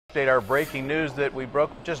Our breaking news that we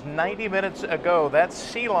broke just 90 minutes ago. That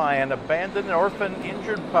sea lion, abandoned, orphan,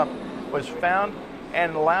 injured pup, was found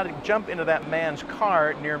and allowed to jump into that man's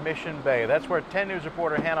car near Mission Bay. That's where 10 News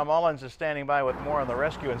reporter Hannah Mullins is standing by with more on the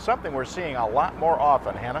rescue, and something we're seeing a lot more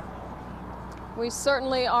often. Hannah? We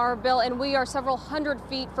certainly are, Bill, and we are several hundred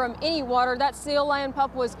feet from any water. That sea lion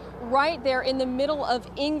pup was right there in the middle of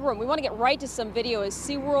Ingram. We want to get right to some video as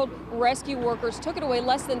SeaWorld rescue workers took it away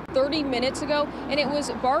less than 30 minutes ago, and it was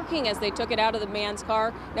barking as they took it out of the man's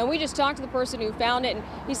car. Now, we just talked to the person who found it, and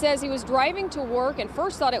he says he was driving to work and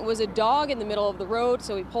first thought it was a dog in the middle of the road,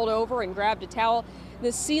 so he pulled over and grabbed a towel.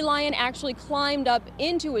 The sea lion actually climbed up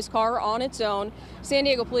into his car on its own. San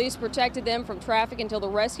Diego police protected them from traffic until the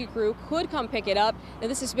rescue crew could come pick it up. Now,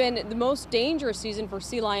 this has been the most dangerous season for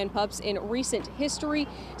sea lion pups in recent history.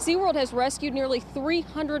 SeaWorld has rescued nearly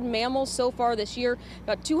 300 mammals so far this year.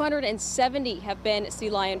 About 270 have been sea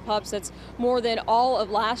lion pups. That's more than all of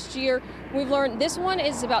last year. We've learned this one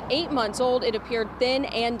is about 8 months old. It appeared thin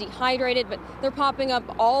and dehydrated, but they're popping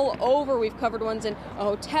up all over. We've covered ones in a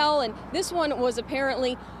hotel, and this one was apparently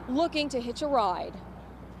looking to hitch a ride.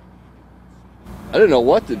 I didn't know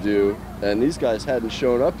what to do, and these guys hadn't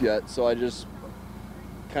shown up yet, so I just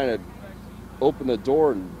kind of opened the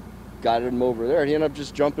door and got him over there. He ended up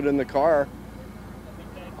just jumping in the car,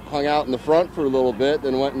 hung out in the front for a little bit,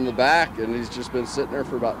 then went in the back, and he's just been sitting there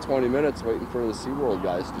for about 20 minutes waiting for the SeaWorld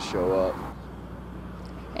guys to show up.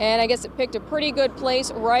 And I guess it picked a pretty good place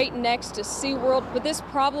right next to SeaWorld, but this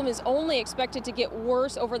problem is only expected to get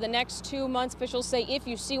worse over the next 2 months. Officials say if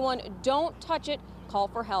you see one, don't touch it, call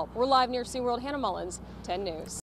for help. We're live near SeaWorld. Hannah Mullins, 10 News.